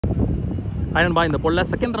அயன்பா இந்த போல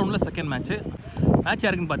செகண்ட் ரவுண்டில் செகண்ட் மேட்ச்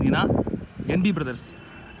யாருக்குன்னு பார்த்தீங்கன்னா NP brothers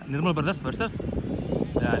Nirmal brothers versus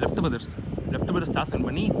left brothers toss win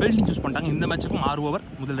பண்ணி ஃபீல்டிங் சூஸ் பண்ணிட்டாங்க. இந்த மேட்ச்சுக்கும் 6 ஓவர்,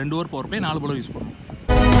 முதல் 2 over power play, 4 bowler use பண்ணணும்.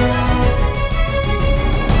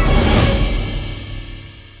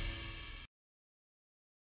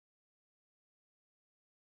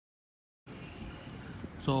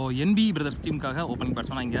 ஸோ என்பி பிரதர்ஸ் டீமுக்காக ஓப்பனிங்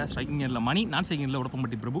பேட்ஸ்மேனாக இங்கே ஸ்ட்ரைக்கிங் இயரில் மணி, நான் ஸ்ட்ரைக்கிங் இயரில்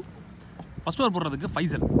உடப்பம்பட்டி பிரபு, ஃபஸ்ட் ஓவர் போடுறதுக்கு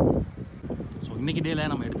ஃபைசல். ஸோ இன்றைக்கி டேயில்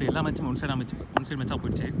நம்ம எடுத்து எல்லா மேட்சும் ஒன் சைட் மேட்சாக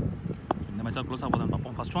போயிடுச்சு. இந்த மேட்சாக க்ளோஸாக போதான்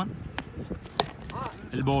பார்ப்போம். ஃபஸ்ட் ஒன்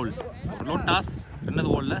எல் பவுல், ஒரு லோ டாஸ், 2வது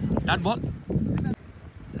ஓவரில் dot ball.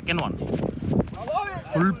 Second one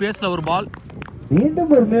full பேஸில் ஒரு பால்,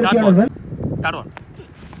 தேர்ட் ஒன்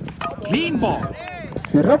க்ளீன் பால்,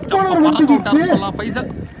 சொல்லலாம் ஃபைசல்,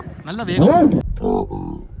 நல்ல வேகம்.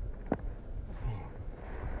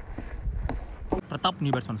 பிரதாப்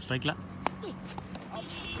நியூ பேட்ஸ்மேன் ஸ்ட்ரைக்கில்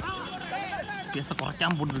பேச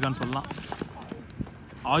குறைக்காமல் போட்டுருக்கான்னு சொல்லலாம்.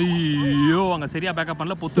 ஐயோ அங்கே சரியாக பேக்கப்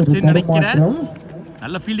பண்ணல, பொத்துருச்சுன்னு நினைக்கிறேன்.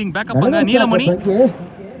 நல்ல ஃபீல்டிங் பேக்கப் அங்கே நீலமணி.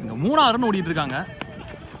 இங்கே 3 ரன் ஓடிட்டு இருக்காங்க.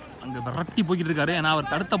 அங்கே விரட்டி போய்கிட்டு இருக்காரு, ஏன்னா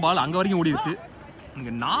அவர் தடுத்த பால் அங்கே வரைக்கும் ஓடிடுச்சு.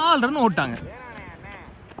 இங்கே 4 ரன் ஓட்டாங்க.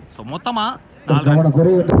 ஸோ மொத்தமாக 4 ரன்.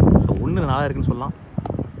 ஸோ 1-4 இருக்குன்னு சொல்லலாம்.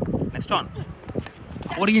 நெக்ஸ்ட் ஒன்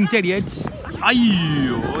ஒரு இன்சைட் எட்ஜ்.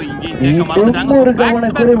 ஐயோ இங்கேயும் கேட்க மறந்துட்டாங்க.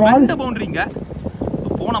 2 பவுண்டரிங்க.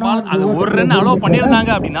 போன பால் அது 1 ரன் அலோவ் பண்ணியிருந்தாங்க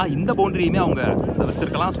அப்படின்னா இந்த பவுண்டரியுமே அவங்க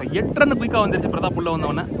தவிர்த்திருக்கலாம். ஸோ 8 ரன் குயிக்காக வந்துருச்சு பிரதாப் உள்ள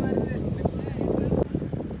வந்தவொடனே.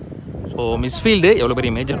 ஸோ மிஸ்ஃபீல்டு எவ்வளோ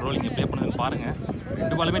பெரிய மேஜர் ரோல் இங்கே ப்ளே பண்ணுதுன்னு பாருங்கள்.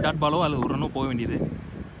 2 பாலுமே டாட் பாலோ அல்லது 1 ரன்னோ போக வேண்டியது.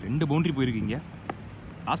 2 பவுண்டரி போயிருக்கீங்க.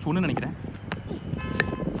 லாஸ்ட் 1 நினைக்கிறேன்.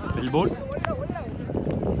 வெல் பவுல்,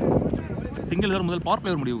 சிங்கிள் ஓவர் முதல் பவர்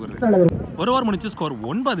பிளேயர் முடிவு வருது. 1 ஓவர் முடிச்சு ஸ்கோர்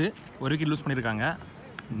 9, 1 விக்கெட் லூஸ் பண்ணியிருக்காங்க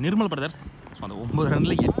நிர்மல் பிரதர்ஸ். ஸோ அந்த 9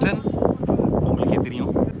 ரனில் 8 ரன் உங்களுக்கே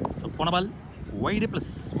தெரியும். ஸோ போன பால் வைடு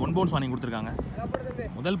ப்ளஸ் 1 பவுன்ஸ் வாங்கி கொடுத்துருக்காங்க.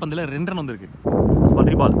 முதல் பந்தில் 2 ரன் வந்திருக்கு.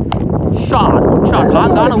 ஸ்பாட்ரி பால், ஷாட், குட் ஷாட்,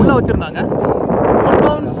 லாங்கான உள்ளே வச்சுருந்தாங்க. 1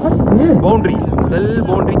 பவுன்ஸ் பவுண்டரி, முதல்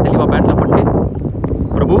பவுண்டரி தெளிவாக பேட்டில் பட்டு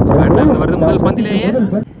பிரபு பேட்டில் இருந்து வருது முதல் பந்திலேயே.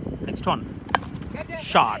 நெக்ஸ்ட் ஒன்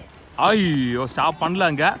ஷாட், ஐயோ ஸ்டாப் பண்ணல,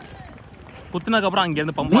 அங்கே குத்துனதுக்கப்புறம்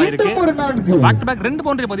அங்கேருந்து பம்ப் ஆகிருக்கு. பேக் டு பேக் 2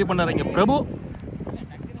 பவுண்டரி பதிவு பண்ணார் இங்கே பிரபு.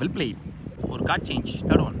 வெல் பிளே, ஒரு கார்ட் சேஞ்ச்.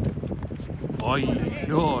 தேர்ட் ஒன்,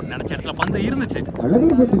 ஐயோ நினச்ச இடத்துல பந்து இருந்துச்சு.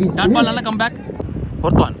 டாட் பால் நல்ல comeback.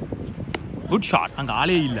 Fourth one good shot, அங்கே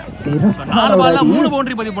ஆளே இல்லை. 4 பால்ல 3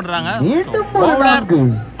 பவுண்டரி பதிவு பண்ணுறாங்க.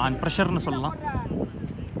 ஆன் ப்ரெஷர்னு சொல்லலாம்.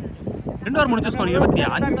 2 ஓவர் முடிச்ச ஸ்கோர்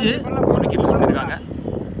 25, 1 விக்கெட் லூஸ் பண்ணியிருக்காங்க.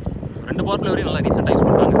 2 பவர் பிளே வரையும் நல்லா ரீசெண்டாக யூஸ்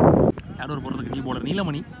பண்ணுறாங்க. தேர்ட் ஓவர் போகிறதுக்கு நீ பவுலர்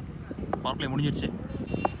நீலமணி. பவர் பிளே முடிஞ்சிருச்சு.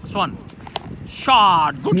 First one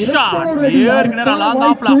shot, good shot, ஏற்கனவே லாங்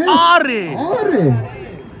ஆஃப்ல 6.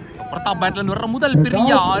 பிரதாப் பேட்ல இருந்து வர்ற முதல்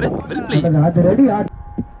பெரிய 6. Well play.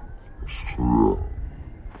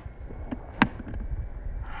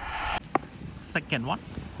 Second one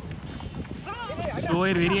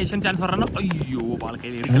slower variation chance வர்றானோ, ஐயோ பால்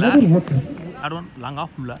கையில் எடுக்கல. தேர்ட் ஒன் லாங்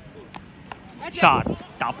ஆஃப் உள்ள ஷாட்,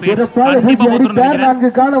 டாப் ஏஜ் கண்டிப்பா போட்டுறேன்.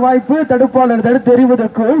 4க்கான வாய்ப்பு, தடுப்பாளர் தடுத்து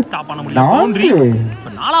எறிவதற்கு ஸ்டாப் பண்ண முடியல. பவுண்டரி,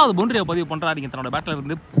 4வது பவுண்டரியை பதிவு பண்றாரு தன்னோட பேட்ல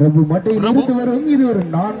இருந்து பிரபு மட்டும் இழுத்து வரும். இது ஒரு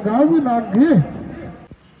 4வது 4.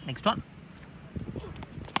 Next one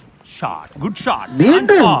shot, good shot,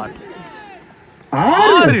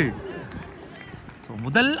 6. So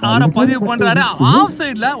முதல் 6 பதிவு பண்றாரு. ஆஃப்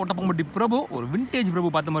சைட்ல ஒட்டப்பம்பட்டி பிரபு, ஒரு விண்டேஜ் பிரபு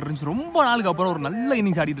பார்த்த மாதிரி இருந்துச்சு. ரொம்ப நாளுக்கு அப்புறம் ஒரு நல்ல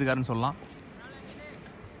இன்னிங்ஸ் ஆடிட்டு இருக்காருன்னு சொல்லலாம்.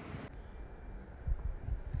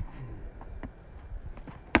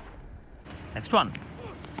 நெக்ஸ்ட் ஒன்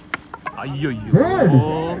ஐயோ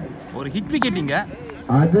ஒரு ஹிட் விக்கெட். இங்க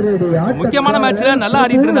முக்கியமான மேட்ச்ல நல்லா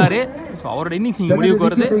ஆடிட்டு இருந்தாரு. ஸோ அவரோட இன்னிங்ஸ் இங்க முடிவுக்கு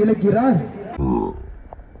வருது.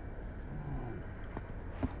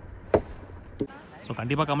 ஸோ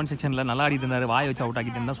கண்டிப்பாக கமெண்ட் செக்ஷனில் நல்லா ஆடிட்டு இருந்தாரு, வாய் வச்சு அவுட்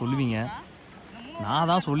ஆகிட்டு இருந்தா சொல்லுவீங்க. நான்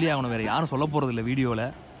தான் சொல்லி ஆகணும், வேறு யாரும் சொல்ல போகிறது இல்லை வீடியோவில்.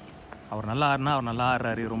 அவர் நல்லா ஆடுனா அவர் நல்லா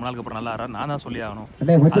ஆடுறாரு, ரொம்ப நாளுக்கு அப்புறம் நல்லா ஆடுறாரு, நான் தான் சொல்லி ஆகணும்.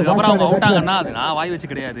 அதுக்கப்புறம் அவங்க அவுட் ஆகனா அது நான் வாய்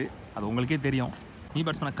வச்சு கிடையாது, அது உங்களுக்கே தெரியும். நீ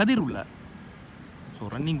பேட்ஸ்மேன் கதிர் உள்ள. So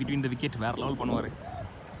running between the wicket வேறு லெவல் பண்ணுவார்.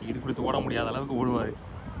 ஈடு கொடுத்து ஓட முடியாத அளவுக்கு ஓடுவார்.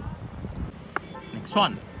 நெக்ஸ்ட்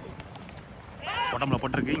ஒன் உடம்புல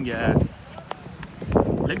போட்டிருக்கு. இங்கே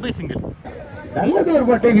லெக் பை சிங்கிள்.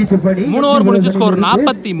 3 ஓவர் முடிஞ்சு ஸ்கோர்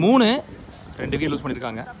 43, 2 விக்கெட் லூஸ்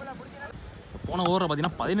பண்ணியிருக்காங்க. போன ஓவரை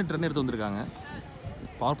பார்த்தீங்கன்னா 18 ரன் எடுத்து வந்திருக்காங்க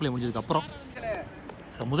பவர் பிளே முடிஞ்சதுக்கப்புறம்.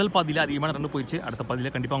 ஸோ முதல் பாதியில் அதிகமான ரன் போயிடுச்சு. அடுத்த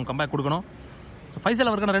பாதியில் கண்டிப்பாக அவங்க கம்பேக் கொடுக்கணும். ஸோ ஃபைசல்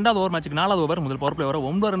அவருக்கான 2வது ஓவர் மேட்ச்சுக்கு 4வது ஓவர் முதல் பவர் பிளே வர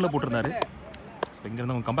 9 ரனில் போட்டிருந்தாரு. ஸோ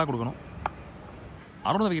இங்கேருந்து அவங்க கம்பேக் கொடுக்கணும்.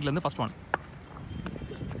 6வது விக்கெட்லேருந்து ஃபர்ஸ்ட் ஒன்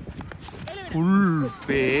ஃபுல்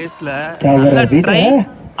பேஸில் நல்ல ட்ரை.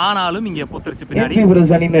 ஆனாலும் இங்கே பொத்துருச்சு பின்னாடி.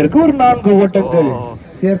 அணியினருக்கு ஒரு 4 ஓட்டங்கள்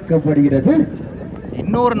சேர்க்கப்படுகிறது.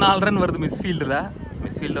 இன்னொரு 4 ரன் வருது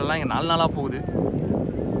மிஸ்ஃபீல்டர்லாம் இங்கே 4 நாளாக போகுது.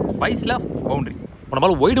 வைஸ்ல பவுண்டரி. போன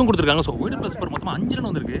பால் ஒய்டும் கொடுத்துருக்காங்க. ஸோ ஒய்டு ப்ளஸ் 4 மொத்தமாக 5 ரன்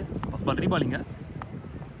வந்திருக்கு. First ball ரீபாலிங்க.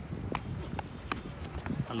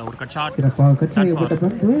 நல்ல ஒரு கட் ஷாட்.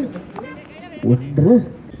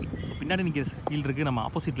 பின்னாடி நிற்கிற ஃபீல்டருக்கு நம்ம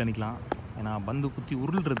ஆப்போசிட்டில் நிற்கலாம். ஏன்னா பந்து குத்தி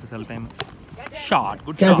உருள்றது சில டைம். ஷாட்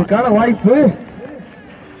குட் ஷாட் வாய்ப்பு.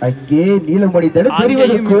 அங்கே நீலமணி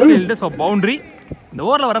தடுத்து ஸோ பவுண்டரி. இந்த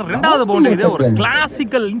ஓவரில் வர 2வது பவுண்டரி. இது ஒரு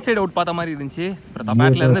கிளாசிக்கல் இன்சைட் அவுட் பார்த்த மாதிரி இருந்துச்சு.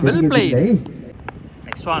 பேட்ல இருந்து வெல் பிளேட்.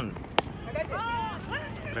 நெக்ஸ்ட் ஒன்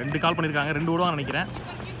 2 கால் பண்ணியிருக்காங்க. 2 ஓடுவாங்க நினைக்கிறேன்.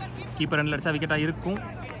 கீப்பர் 2 அடிச்சா விக்கெட்டாக இருக்கும்.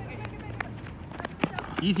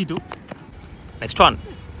 Easy two. Next one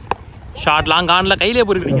short long ஆன்ல கையிலே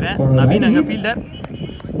போயிருக்கு நினைக்கிறேன். நவீன் அங்கே ஃபீல்டர்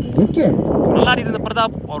விளையாடி இருந்த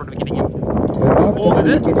பிரதாப் அவரோட விக்கெட்டிங்க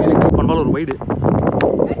போகுது. பண்பால் ஒரு வைடு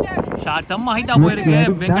ஷார்ட் செம்ம ஹைட்டா போயிருக்கு.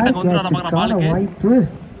 வெங்கட்ட கவுண்டர் பார்க்குற பாலுக்கு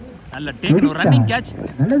நல்ல டேக்கன் ஒரு ரன்னிங் கேட்ச்.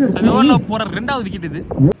 ஓவரில் போகிற 2வது விக்கெட் இது.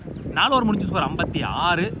 4 ஓவர் முடிஞ்சு ஸ்கோர்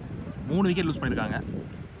 56. 3 விக்கெட் லூஸ் பண்ணியிருக்காங்க.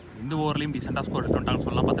 இந்த ஓவர்லையும் டீசெண்டாக ஸ்கோர் எடுத்துட்டாங்கன்னு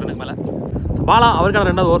சொல்லலாம். 10 ரனுக்கு மேலே. ஸோ பாலா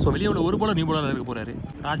அவருக்கான 2வது ஓவர். ஸோ வெளியே உள்ள ஒரு போல நியூ பாலர் இருக்க போறாரு.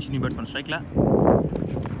 ராஜ் நியூ பேட்ஸ்மேன் ஸ்ட்ரைக்கில்.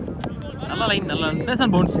 நல்ல லைன் நல்ல base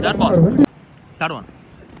and bounce. Dot ball. Third one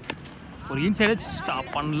ஒரு இன்சைடு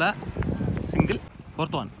ஸ்டாப் பண்ணல. சிங்கிள்.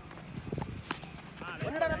 4th ஒன்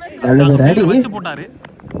வச்சு போட்டாரு.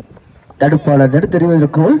 தடுப்பாளர்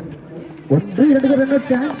தெரிவதற்குள் 1-2 ரன்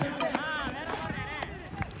சான்ஸ்.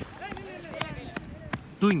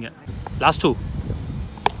 2 இங்க லாஸ்ட் 2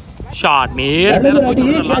 ஷாட் நேரா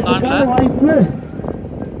போய் லாங் ஆன்ல.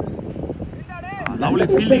 லவ்லி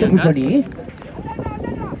ஃபீல்டிங் அங்க.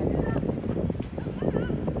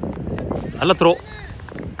 நல்ல throw.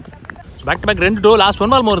 Back to back 2 to. Last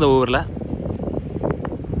 1 பால் மோர் இந்த ஓவரில்.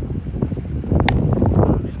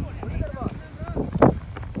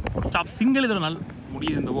 Stop single. இது நல்ல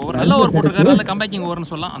முடியுது இந்த ஓவர். நல்ல ஓவர் போட்டிருக்காரு. நல்ல கம்பேக்கிங் ஓவர்னு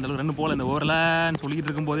சொல்லலாம். அந்த 2 போல இந்த ஓவரில் சொல்லிக்கிட்டு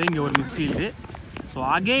இருக்கும்போதே இங்கே ஒரு மிஸ் ஃபீல்டு. ஸோ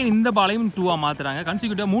அகைன் இந்த பாலையும் 2-ஆ மாற்றுறாங்க.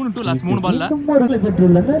 கன்சிக்யூட்டிவாக 3-2 லாஸ்ட் 3 பாலில்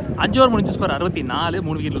 5 ஓவர் முடிஞ்சு ஸ்கோர் 64.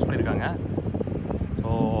 3 விக்கெட் லூஸ் பண்ணியிருக்காங்க. ஸோ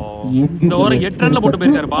இந்த ஓவர் 8 ரனில் போட்டு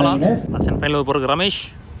போயிருக்காரு பாலா. ஃபர்ஸ்ட் அண்ட் ஃபைனல் போகிறதுக்கு ரமேஷ்.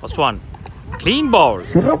 ஃபர்ஸ்ட் ஒன் க்ளீன் பால்.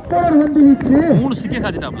 3 சிக்கேஸ்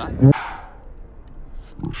ஆச்சுட்டாப்ல.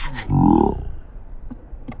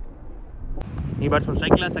 நீ பேட்ஸ்மேன்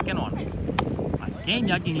ஸ்ட்ரைக்கில். செகண்ட் ஒன் அகைன்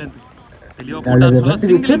ஜாக்கிங்ல தெளிவாக போட்டார். சொல்ல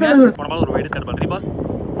சிங்கிள். போன பால் ஒரு வைடு. தேர்ட் பால் ரீபால்.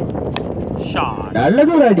 ஷாட்.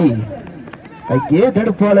 நல்லது ஒரு அடி. அங்கே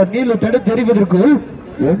தடுப்பாளர் நீல தடு தெரிவதற்குள்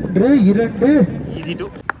 1-2 easy two.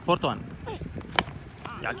 4th one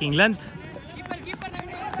jogging length.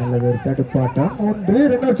 நல்லது ஒரு தடுப்பாட்டம்.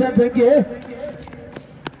 1-2 சான்ஸ் அங்கே.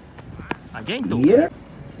 Again 2.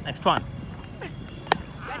 Next one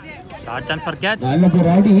short chance for catch. நல்லது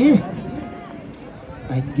ஒரு அடி.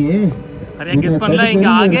 அங்கே சரியா கெஸ் பண்ணல. இங்க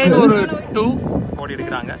அகைன் ஒரு 2 ஓடி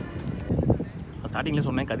எடுக்கிறாங்க. ஸ்டார்டிங்கில்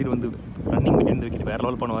சொன்னேன் கதிர் வந்து ரன்னிங் பிட்வீன் விக்கெட் வேறு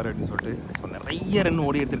லெவல் பண்ணுவார் அப்படின்னு சொல்லிட்டு. ஸோ நிறைய ரன்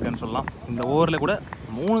ஓடி எடுத்திருக்கான்னு சொல்லலாம். இந்த ஓவரில் கூட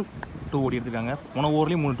 3-2 ஓடி எடுத்திருக்காங்க. 3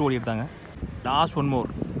 ஓவர்லேயும் 3-2 ஓடி எடுத்தாங்க. லாஸ்ட் 1 மோர்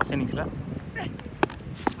ஃபர்ஸ்ட் இன்னிங்ஸில்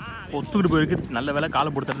ஒத்துக்கிட்டு போயிருக்கு. நல்ல வேலை காலை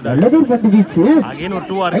போட்டு அகைன் ஒரு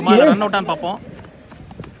 2-ஆ இருக்குமா ரன் அவுட்டான்னு பார்ப்போம்.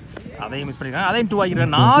 அதையும் மிஸ் பண்ணிருக்காங்க. அதையும் 2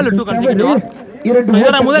 ஆகிருக்காங்க. 4-2 கன்சிக்யூட்டிவா.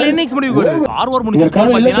 முதல் இன்னிங்ஸ் முடிவுக்கு வருது. 6 ஓவர் முடிஞ்சு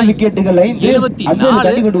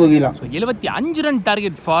 75 ரன்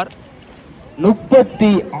டார்கெட் ஃபார்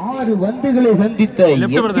 36 பந்துகளை சந்தித்த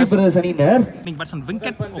லெஃப்ட் பிரதர்ஸ் அணியினர். Batsman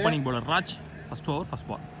Venkat. Opening bowler Raj. First over first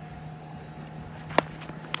ball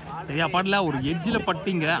சரியா பாடல. ஒரு எட்ஜில்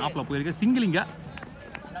பட்டிங்க ஆப்பில் போயிருக்கு. சிங்கிளிங்க.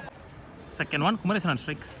 Second one Kumaresan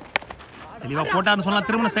strike. தெளிவாக போட்டார்னு சொல்லலாம்.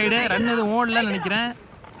 திருமண சைடு ரன் எதுவும் ஓடல நினைக்கிறேன்.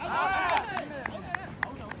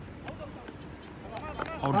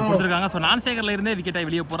 அவுட் கொடுத்துருக்காங்க. ஸோ நான் சேகரில் இருந்தே விக்கெட்டை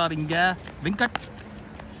வெளியே போகிறார் இங்கே வெங்கட்.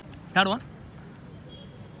 தேர்ட் ஒன்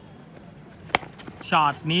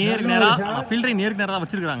ஷாட் நேருக்கு நேராக. ஃபீல்டரை நேருக்கு நேராக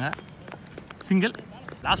வச்சிருக்காங்க. Single.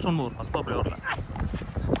 Last 1 over first ball ஓவரில்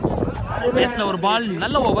பேஸில் ஒரு பால்.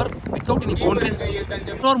 நல்ல over without any boundaries.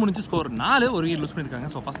 Over முடிஞ்சு ஸ்கோர் 4. ஒரு விக்கெட் லூஸ் பண்ணியிருக்காங்க.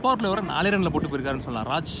 So first power player 4 Ranil போட்டு போயிருக்காருன்னு சொல்லலாம்.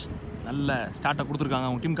 ராஜ் நல்ல ஸ்டார்ட்டை கொடுத்துருக்காங்க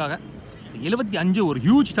அவங்க டீமுக்காக. 75 ஒரு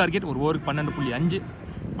ஹியூஜ் டார்கெட். ஒரு ஓவருக்கு 12.5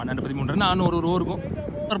 12-13 ரன். நான் ஒரு ஓவருக்கும்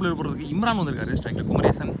பிளேயர் போடுறதுக்கு இம்ரான் வந்திருக்காரு ஸ்ட்ரைக்கில்.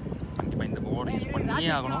 குமரேசன் கண்டிப்பாக இந்த போர்டை யூஸ்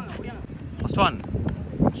பண்ணியே ஆகணும். First one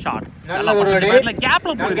shot. பேட்ல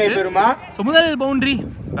கேப்ல போயிருச்சு. ஸோ முதல் பவுண்டரி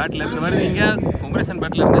பேட்ல இருந்து வருது இங்க குமரேசன்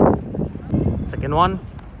பேட்ல இருந்து. செகண்ட் ஒன்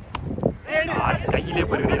கையிலே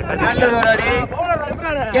போயிருக்கு.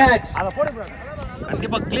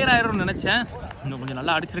 கண்டிப்பா கிளியர் ஆயிடும்னு நினைச்சேன். இன்னும் கொஞ்சம்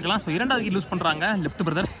நல்லா அடிச்சிருக்கலாம். ஸோ 2வது விக்கெட் லூஸ் பண்றாங்க left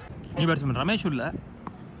brothers. New batsman Ramesh உள்ள.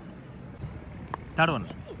 தேர்ட் ஒன்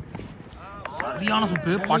சரியான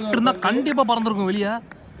சுற்று பட்டிருந்தால் கண்டிப்பாக பறந்துருக்கும் வெளியே.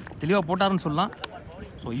 தெளிவாக போட்டாருன்னு சொல்லலாம்.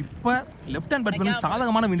 ஸோ இப்போ லெஃப்ட் ஹேண்ட் பேட்ஸ்மேன்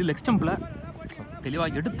சாதகமான விண்டில் லெக் ஸ்டம்பில்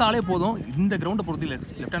தெளிவாக எடுத்தாலே போதும். இந்த கிரவுண்டை பொறுத்து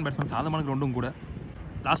லெஃப்ட் ஹேண்ட் பேட்ஸ்மேன் சாதகமான கிரவுண்டும் கூட.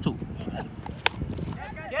 லாஸ்ட் 2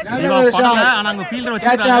 தெளிவாக பண்ணல. ஆனால் அங்கே ஃபீல்டர்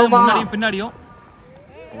வச்சுருக்காங்க முன்னாடியும் பின்னாடியும்.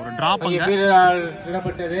 ஒரு டிராப் அங்கே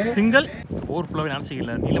சிங்கிள். ஓவர் ஃப்ளோவை நினச்சி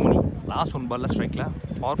இல்லை நீலமணி. லாஸ்ட் 1 பாலில் ஸ்ட்ரைக்கில்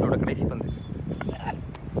பவர் ஃப்ளோட கடைசி பந்து.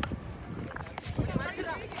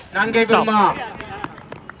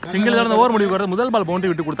 சிங்கிள் தான் ஓவர் முடிவுக்கு வருது. முதல் பால் பவுண்டரி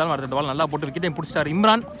விட்டு கொடுத்தாலும் அடுத்த பால் நல்லா போட்டு விக்கெட்டையும் பிடிச்சிட்டார்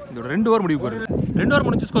இம்ரான். இதோட 2 ஓவர் முடிவுக்கு வருது. 2 ஓவர்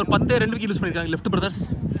முடிஞ்சு ஸ்கோர் 10. 2 விக்கெட் யூஸ் பண்ணியிருக்காங்க லெஃப்ட் பிரதர்ஸ்.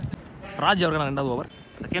 ராஜ் அவர்கள் 2வது over.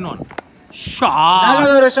 Second one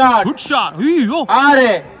shot. Good shot. ஐயோ 6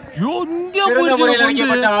 யோ இங்க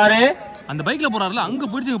போயிடுச்சு. அந்த பைக்ல போறாருல அங்க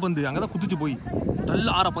போயிடுச்சுங்க பந்து. அங்கதான் குதிச்சு போய் நல்ல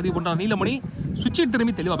 6 பதிவு பண்றாரு நீலமணி. சுவிட்ச்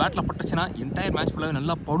திரும்பி தெளிவா பேட்ல பட்டுச்சுன்னா என்டையர் மேட்ச் ஃபுல்லாவே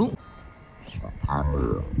நல்லா படும்.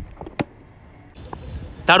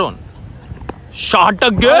 Third one shot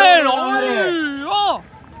again. ஐயோ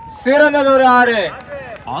சிறந்தது ஒரு 6.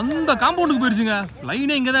 அந்த காம்பவுண்டுக்கு போயிடுச்சுங்க.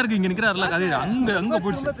 லைனே இங்கே தான் இருக்குது. இங்கே நிற்கிறாருல கதையில் அங்கே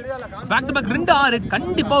போயிடுச்சு. பேக் டு பேக் 2 6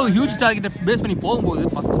 கண்டிப்பாக ஹியூஜ் டார்கெட்டை பேஸ் பண்ணி போகும்போது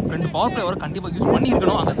ஃபர்ஸ்ட் 2 பவர் பிளே வர கண்டிப்பாக யூஸ்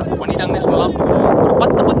பண்ணியிருக்கணும். அங்கே தப்பு பண்ணிட்டாங்கன்னே சொல்லலாம். ஒரு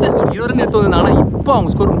 10 ஒரு 20 ரன் எடுத்து வந்ததுனால இப்போ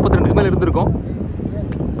அவங்க ஸ்கோர் 32க்கு மேலே இருந்திருக்கும்.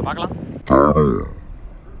 இப்போ பார்க்கலாம்.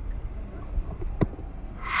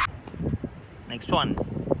 Next one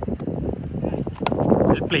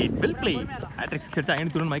well play. Hat-trick 6 அடிச்சா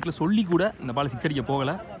 5 ரன் மைக்கில் சொல்லி கூட இந்த பால் 6 அடிக்க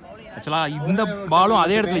போகலை. ஆக்சுவலாக இந்த பாலும்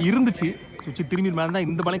அதே இடத்துல இருந்துச்சு. சுவிட்ச் திரும்பி மேலே தான்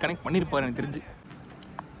இந்த பாலையும் கனெக்ட் பண்ணியிருப்பார் எனக்கு தெரிஞ்சு.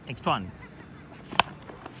 நெக்ஸ்ட் ஒன்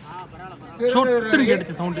சொட்டு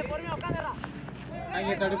கேட்டுச்சு sound.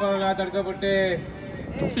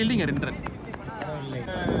 Miss fielding 2 run.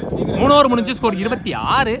 3 over முடிஞ்சு ஸ்கோர்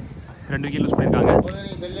 26. 2 விக்கெட் யூஸ் பண்ணியிருக்காங்க.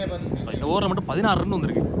 இந்த ஓவரில் மட்டும் 16 ரன்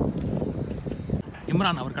வந்திருக்கு.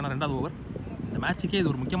 இம்ரான் அவருக்கான 2வது ஓவர். இந்த மேட்சுக்கே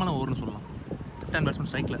இது ஒரு முக்கியமான ஓவர்னு சொல்லலாம். லெஃப்ட் ஹேண்ட் பேட்ஸ்மேன்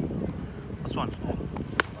ஸ்ட்ரைக்கில். ஃபர்ஸ்ட் ஒன்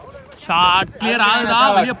ஷாட் கிளியர் ஆகுதா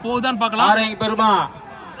வெளியே போகுதான்னு பார்க்கலாம்.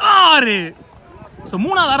 6. ஸோ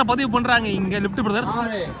 3வது பதிவு பண்ணுறாங்க இங்கே லெஃப்ட் பிரதர்ஸ்.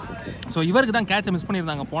 ஸோ இவருக்கு தான் கேட்சை மிஸ்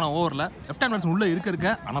பண்ணியிருந்தாங்க போன ஓவரில். லெஃப்ட் ஹேண்ட் பேட்ஸ்மேன் உள்ளே இருக்க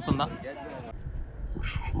அனர்த்தம் தான்.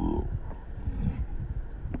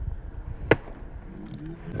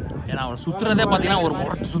 ஏன்னா அவர் சுற்றுறதே பார்த்தீங்கன்னா ஒரு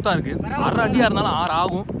முரட்டு சுத்தா இருக்குது. 6 அடியாக இருந்தாலும் 6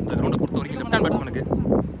 ஆகும் இந்த கிரவுண்டை பொறுத்த வரைக்கும் லெஃப்ட் ஹேண்ட் பேட்ஸ்மேனுக்கு.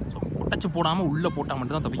 ஸோ கொட்டச்சு போடாமல் உள்ளே போட்டால்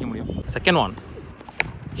மட்டும் தான் தப்பிக்க முடியும். Second one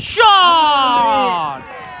shot.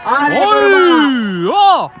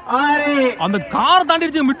 அந்த கார்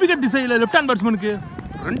தாண்டிடுச்சு மிட் விக்கெட் திசையில் லெஃப்ட் ஹேண்ட் பேட்ஸ்மேனுக்கு.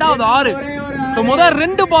 2வது 6. ஸோ முதல்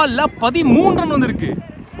 2 பால்ல 13 ரன் வந்திருக்கு.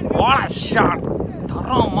 What shot.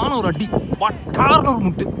 தரமான ஒரு அடி. பட்டார்னு ஒரு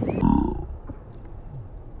முட்டு.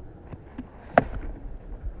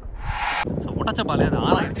 ஸோ ஒட்டச்ச பால் அது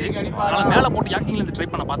 6 ஆயிடுச்சு. அதனால் மேலே போட்டு ஆக்டிங்லேருந்து ட்ரை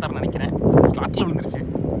பண்ண பார்த்தாருன்னு நினைக்கிறேன். ஸ்லாட்டில் விழுந்துருச்சு.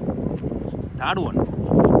 தேர்ட் ஒன்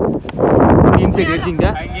இன்சைட் எட்ஜிங்க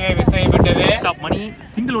ஸ்டாப் மணி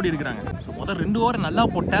சிங்கிள் ஓடி இருக்கிறாங்க. ஸோ முதல் 2 ஓவர் நல்லா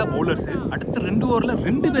போட்ட பவுலர்ஸ். அடுத்த 2 ஓவரில்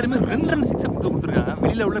 2 பேருமே 2 ரன் 6 கொடுத்துருக்காங்க.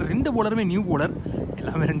 வெளியில் உள்ள 2 பவுலருமே நியூ பவுலர்.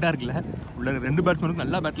 எல்லாமே 2 இருக்குல்ல. உள்ள 2 பேட்ஸ்மேனுக்கு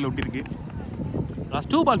நல்லா பேட்டில் ஒட்டிருக்கு.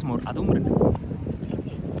 லாஸ்ட் 2 பால்ஸ் மோர் அதுவும் 2.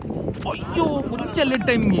 ஐயோ கொஞ்சம் லேட்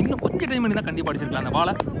டைமிங். இன்னும் கொஞ்சம் டைம் பண்ணி தான் கண்டிப்பாக அடிச்சிருக்கலாம் அந்த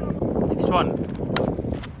பாலை. நெக்ஸ்ட் ஒன்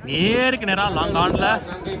நேருக்கு நேராக லாங் ஆன்ல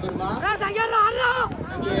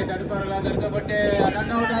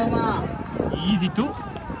ஈஸி 2.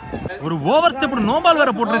 ஒரு ஓவர் ஸ்டெப் நோ பால்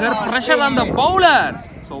வேற போட்டிருக்காரு. ப்ரெஷர் அந்த பவுலர்.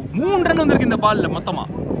 ஸோ 3 ரன் வந்திருக்கு இந்த பாலில் மொத்தமாக.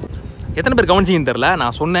 எத்தனை பேர் கவனிச்சிங்கன்னு தெரில.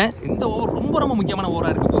 நான் சொன்னேன் இந்த ஓவர் ரொம்ப முக்கியமான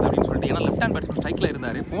ஓவராக இருக்க போகுது அப்படின்னு சொல்லிட்டு. ஏன்னா லெஃப்ட் ஹேண்ட் பேட்ஸ்மேன் ஸ்ட்ரைக்கில்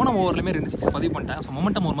இருந்தார். போன ஓவர்லேயுமே 2 6 பதிவு பண்ணிட்டேன். ஸோ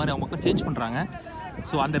மொமெண்டம் ஒரு மாதிரி அவங்க பக்கம் சேஞ்ச் பண்ணுறாங்க.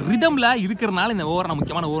 ஸோ அந்த ரிதமில் இருக்கிறனால இந்த ஓவர் நான்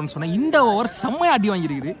முக்கியமான ஓவர்னு சொன்னேன். இந்த ஓவர் செம்மையாக அடி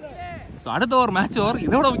வாங்கியிருக்குது. ஸோ அடுத்த ஓவர் மேட்ச் ஓவர்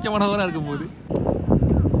இதோட முக்கியமான ஓவராக இருக்க போகுது.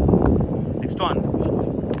 நெக்ஸ்ட் ஒன்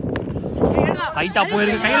ஹைட்டாக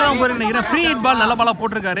போயிருக்கு. கையில் தான் போயிருக்கு நினைக்கிறேன். ஃப்ரீ ஹிட் பால் நல்ல பாலாக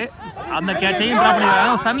போட்டிருக்காரு. அந்த கேட்சையும் ட்ராப்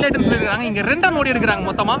பண்ணியிருக்காங்க. சன்லைட்னு சொல்லியிருக்காங்க. இங்கே 2 ரன் ஓடி இருக்கிறாங்க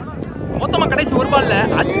மொத்தமாக கடைசி ஒரு பாலில்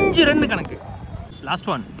 5 ரன் கணக்கு. லாஸ்ட்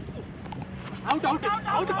ஒன்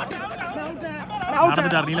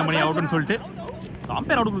நடந்துட்டார் நீலமணி அவுட்னு சொல்லிட்டு.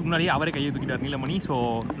 அம்பையர் அவுட்டுக்கு முன்னாடி அவரே கையை தூக்கிட்டார் நீலமணி. ஸோ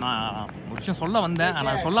நான் ஒரு விஷயம் சொல்ல வந்தேன்.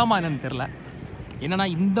 ஆனால் சொல்லாமா என்னன்னு தெரில. என்னன்னா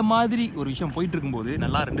இந்த மாதிரி ஒரு விஷயம் போயிட்டு இருக்கும்போது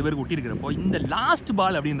நல்லா 2 பேருக்கு ஒட்டியிருக்கிறப்போ இந்த லாஸ்ட்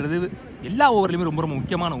பால் அப்படின்றது எல்லா ஓவர்லையுமே ரொம்ப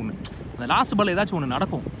முக்கியமான ஒன்று. அந்த லாஸ்ட் பால் ஏதாச்சும் ஒன்று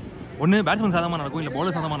நடக்கும். ஒன்று பேட்ஸ்மேன் சாதமாக நடக்கும், இல்லை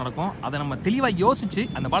பவுலர் சாதமாக நடக்கும். அதை நம்ம தெளிவாக யோசிச்சு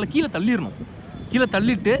அந்த பாலை கீழே தள்ளிடணும். கீழே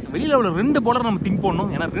தள்ளிட்டு வெளியில் உள்ள 2 பவுலர் நம்ம திங்க்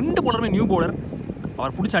பண்ணணும். ஏன்னா 2 பவுலருமே நியூ பவுலர்.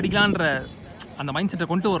 அவர் பிடிச்சி அடிக்கலான்ற அந்த மைண்ட் செட்டை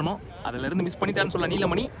கொண்டு வரணும். அதிலேருந்து மிஸ் பண்ணிட்டான்னு சொல்ல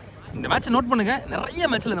நீலமணி. இந்த மேட்ச்சை நோட் பண்ணுங்கள். நிறைய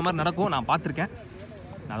மேட்ச்சில் இந்த மாதிரி நடக்கும். நான் பார்த்துருக்கேன்.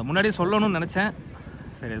 நான் அதை முன்னாடியே சொல்லணும்னு நினச்சேன்.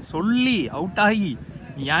 சரி சொல்லி அவுட் ஆகி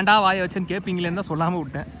நீ ஏன்டா வாய வச்சேன்னு கேட்பீங்களேன்னு தான் சொல்லாமல்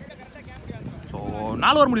விட்டேன். ஸோ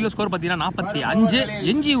 4 ஓவர் முடியல ஸ்கோர் பார்த்தீங்கன்னா 45.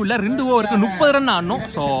 எஞ்சி உள்ள 2 ஓவருக்கு 30 ரன் ஆடணும்.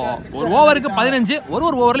 ஸோ ஒரு ஓவருக்கு 15,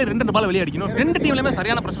 ஒரு ஓவரில் 2 பால் வெளியே அடிக்கணும். 2 டீம்லையுமே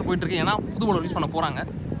சரியான ப்ரெஷர் போயிட்டு இருக்கு. ஏன்னா புது பவுலர் யூஸ் பண்ண போகிறாங்க.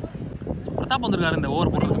 பிரதாப் வந்திருக்காரு இந்த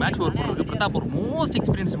ஓவர் போடுறதுக்கு, மேட்ச் ஓவர் போடுறதுக்கு. பிரதாப் ஒரு மோஸ்ட்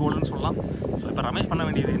எக்ஸ்பீரியன்ஸ் பவுலர்னு சொல்லலாம். ஸோ இப்போ ரமேஷ் பண்ண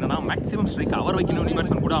வேண்டியது என்னன்னா மேக்ஸிமம் ஸ்ட்ரைக் அவர் வைக்கணும், நியூ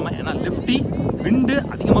பேட்ஸ்மேன் கூடாமல். ஏன்னா லெஃப்டி விண்டு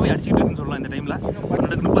அதிகமாகவே அடிச்சுக்கிட்டு இருக்குன்னு சொல்லலாம் இந்த டைமில்.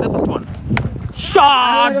 30 first one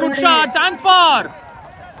shot, good shot, chance for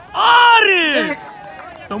 6.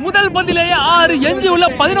 முதல் பந்திலேயே 6. எஞ்சி உள்ள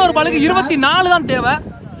 11 பாலுக்கு 24 தான் தேவை.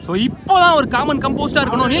 ஸோ இப்போ தான் ஒரு காமன் கம்போஸ்டாக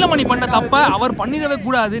இருக்கணும். நீலமணி பண்ண தப்ப அவர் பண்ணிடவே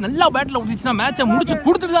கூடாது. நல்லா பேட்டில் விட்டுச்சுன்னா மேட்சை முடிச்சு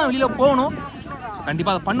கொடுத்துட்டு தான் வெளியில் போகணும்.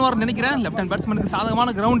 கண்டிப்பாக அதை பண்ணுவார்னு நினைக்கிறேன். லெஃப்ட் ஹேண்ட் பேட்ஸ்மேனுக்கு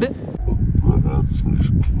சாதகமான கிரவுண்டு.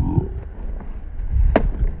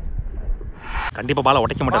 கண்டிப்பாக பாலை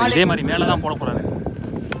உடைக்க மாட்டாரு. இதே மாதிரி மேலே தான் போட போறாரு.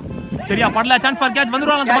 சரியா படல, சான்ஸ் ஃபார் கேட்ச்.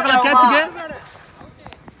 வந்துருவாங்க பார்க்கலாம். கேட்சுக்கு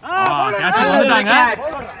வந்துட்டாங்க.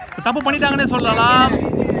 தப்பு பண்ணிட்டாங்கன்னே சொல்லலாம்.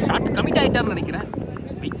 ஷாட் கமிட் ஆகிட்டார்னு நினைக்கிறேன்.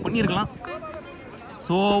 வெயிட் பண்ணியிருக்கலாம்.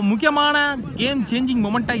 ஸோ முக்கியமான கேம் சேஞ்சிங்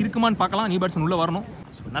மொமெண்ட்டாக இருக்குமான்னு பார்க்கலாம். நியூ பேட்ஸ்மேன் உள்ளே வரணும்.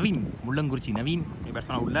 So Naveen Mullankurichi Naveen new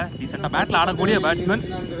batsman உள்ள டீசெண்டாக பேட்டில் ஆடக்கூடிய பேட்ஸ்மேன்.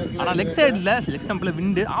 ஆனால் லெக் சைடில் லெக் ஸ்டம்பில்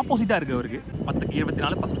விண்டு ஆப்போசிட்டாக இருக்குது அவருக்கு. 10க்கு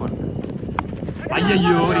 24 ஃபர்ஸ்ட் ஒன்.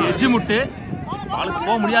 ஐயோ ஒரு எஜ்ஜு முட்டு. பாலுக்கு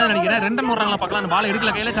போக முடியாதுன்னு நினைக்கிறேன். 2 ரன் வர்றாங்களா பார்க்கலாம். அந்த பால்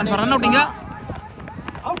எடுக்கல கையில். Chance run அவுட்டிங்க.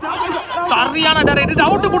 சரியான டைரக்ட்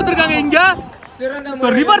அவுட் கொடுத்துருக்காங்க இங்க. ஸோ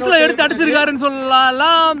ரிவர்ஸ்ல எடுத்து அடிச்சிருக்காருன்னு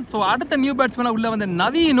சொல்லலாம். ஸோ அடுத்த நியூ பேட்ஸ்மேனா உள்ள வந்த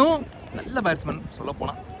நவீனும் நல்ல பேட்ஸ்மேன் சொல்ல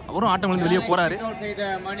போனா. அவரும் ஆட்டம் வெளியே போறாரு.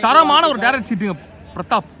 தரமான ஒரு டைரக்ட் சீட்டுங்க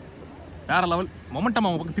பிரதாப். வேற லெவல் மொமெண்டம்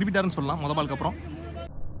அவங்க பக்கம் திருப்பிட்டாருன்னு சொல்லலாம் முதல் பாலுக்கு அப்புறம்.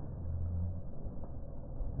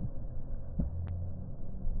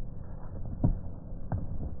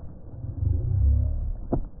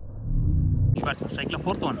 ஸ்ட்ரைக்ல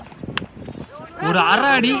 4th ஒன். ஒரு அரை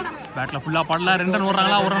அடி பேட்டில் ஃபுல்லாக படல. 2 ரன்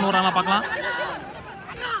ஓடுறாங்களா, 1 ரன் ஓடுறாங்களா பார்க்கலாம்.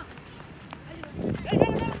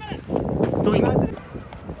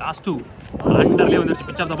 லாஸ்ட் 2 அண்டர்லேயே வந்துருச்சு.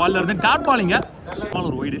 பிச் ஆஃப் த பால்ல இருந்து டாட் பாலிங்க. பால்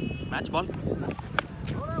ஒரு ஒய்டு மேட்ச் பால்.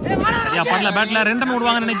 சரியா படல பேட்டில். 2 ரன்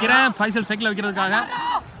ஓடுவாங்கன்னு நினைக்கிறேன் ஃபைசல் ஸ்ட்ரைக்கில் வைக்கிறதுக்காக.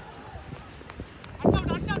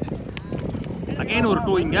 அகைன் ஒரு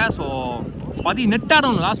 2 இங்கே. ஸோ நெட்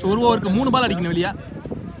ஆடணும். லாஸ்ட் ஒரு ஓவருக்கு 3 பால் அடிக்கணும் வெளியே.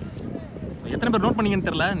 எத்தனை பேர் நோட் பண்ணிங்கன்னு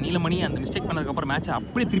தெரியல. நீலமணி அந்த மிஸ்டேக் பண்ணதுக்கப்புறம் மேட்சை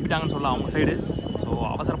அப்படியே திருப்பிட்டாங்கன்னு சொல்லலாம் அவங்க சைடு. ஸோ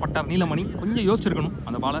அவசரப்பட்டார் நீலமணி. கொஞ்சம் யோசிச்சிருக்கணும்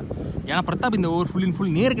அந்த பாலை. ஏன்னா பிரதாப் இந்த ஓவர் ஃபுல் இன்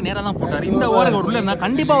ஃபுல் நேருக்கு நேராக தான் போட்டார். இந்த ஓவருக்கு ஒரு உள்ள இருந்தால்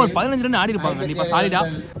கண்டிப்பாக ஒரு 15 ரன் ஆடி இருப்பாங்க. கண்டிப்பாக சாலிடா.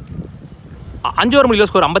 5 ஓவர் முடியல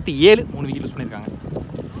ஸ்கோர் 57. 3 விக்கெட் யூஸ் பண்ணியிருக்காங்க.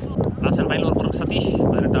 லாஸ்ட் அண்ட் ஃபைனல் ஓவர் போகிற சதீஷ்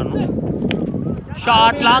 18 ஆடணும்.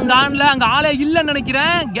 ஷாட் லாங் ஆன்ல அங்கே ஆளே இல்லைன்னு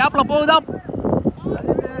நினைக்கிறேன். கேப்பில் போகுதா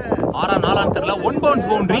 6-4 தெரியல. 1 பவுன்ஸ்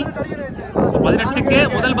பவுண்டரி. 18க்கு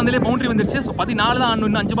முதல் பந்திலே பவுண்டரி வந்துருச்சு. ஸோ 14 தான் ஆடணும்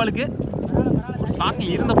இன்னும் 5 பாலுக்கு. ஒரு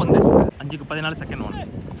ஸ்லாட்டில் இருந்த பந்து 5க்கு 14 செகண்ட் ஒன்.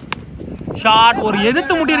 ஷாட் ஒரு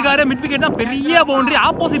எதிர்த்து முட்டியிருக்காரு. மிட் விக்கெட் தான். பெரிய பவுண்டரி.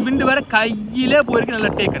 ஆப்போசிட் விண்டு வேற கையிலே போயிருக்கு. நல்ல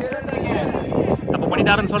டேக்கன். தப்பு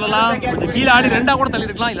பண்ணிட்டாருன்னு சொல்லலாம். கொஞ்சம் கீழே ஆடி 2 கூட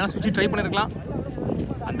தள்ளிருக்கலாம். இல்லைனா சுவிட்ச் ட்ரை பண்ணிருக்கலாம்.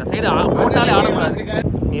 அந்த சைடு போட்டாலே ஆடக்கூடாது.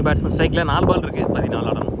 நியூ பேட்ஸ்மேன் ஸ்ட்ரைக்கில் 4 பால் இருக்கு. 14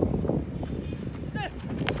 ஆடணும்.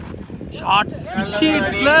 ஷாட்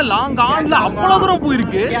ஸ்விட்ச்ல லாங் ஆன்ல அவ்வளோ தூரம்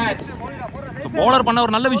போயிருக்கு. பவுலர் பண்ண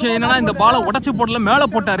ஒரு நல்ல விஷயம் என்னன்னா இந்த பாலை உடச்சி போடல, மேலே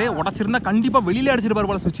போட்டாரு. உடச்சிருந்தா கண்டிப்பாக வெளியில அடிச்சிருப்பாரு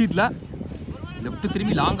போல ஸ்விட்சில். லெஃப்ட்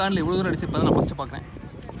திரும்பி லாங் ஆன்ல எவ்வளோ தூரம் அடிச்சிருப்பதை நான் ஃபஸ்ட்டு பார்க்குறேன்.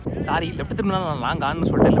 சாரி லெஃப்ட் திரும்பினா நான் லாங் ஆன்னு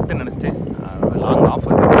சொல்லிட்டேன். லெஃப்ட் நினச்சிட்டு long off.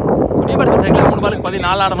 New batsman cycle 3 பாலுக்கு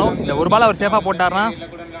 14 ஆடணும். இந்த ஒரு பால் அவர் சேஃபாக போட்டார்னா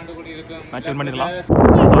மேட்ச் வின் பண்ணிடலாம்.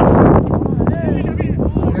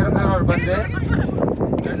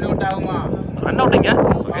 ரன் அவுட்டுங்க.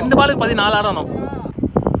 2 பாலுக்கு 14 ஆடணும்.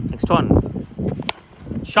 நெக்ஸ்ட் ஒன்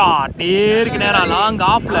ஷாட் நேருக்கு நேரா லாங்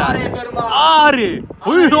ஆஃப்ல 6.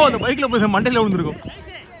 ஐயோ அந்த பைக்கில் போய் மண்டையில் விழுந்துருக்கும்.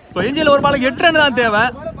 ஸோ எஞ்சியில் ஒரு பாலுக்கு 8 ரன் தான் தேவை.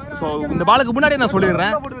 ஸோ இந்த பாலுக்கு முன்னாடியே நான்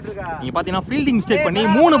சொல்லிடுறேன். நீங்கள் பார்த்தீங்கன்னா ஃபீல்டிங் மிஸ்டேக் பண்ணி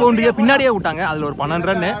 3 பவுண்டரியை பின்னாடியே விட்டாங்க. அதில் ஒரு 12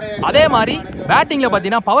 ரன். அதே மாதிரி பேட்டிங்கில்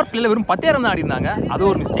பார்த்தீங்கன்னா பவர் பிளேயில் வெறும் 10 ரன் ஆடி இருந்தாங்க. அது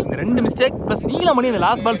ஒரு மிஸ்டேக். இந்த 2 மிஸ்டேக் ப்ளஸ் நீலமணி இந்த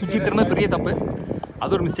லாஸ்ட் பால் சுற்றி திரும்ப பெரிய தப்பு.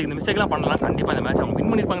 அது ஒரு மிஸ்டேக். இந்த மிஸ்டேக்லாம் பண்ணலாம். கண்டிப்பாக இந்த மேட்ச் அவங்க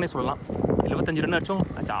வின் பண்ணியிருப்பாங்கன்னே சொல்லலாம். 75 run அடிச்சோம்.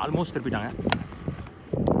 Match almost திருப்பிட்டாங்க.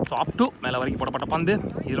 So up to மேலே வரைக்கும் போடப்பட்ட பந்து.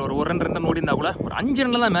 இதில் ஒரு 1 ரன் 2 ரன் ஓடி இருந்தால் கூட ஒரு 5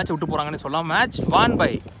 ரன்ல தான் மேட்ச் விட்டு போகிறாங்கன்னு சொல்லலாம். Match van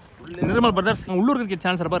by Nirmal brothers. உள்ளூர் கிரிக்கெட்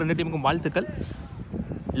சேனல் சார்பாக 2 டீமுக்கும் வாழ்த்துக்கள்.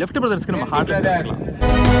 லெஃப்ட் பிரதர்ஸ்க்கு நம்ம ஹார்ட் தெரிஞ்சுக்கலாம்.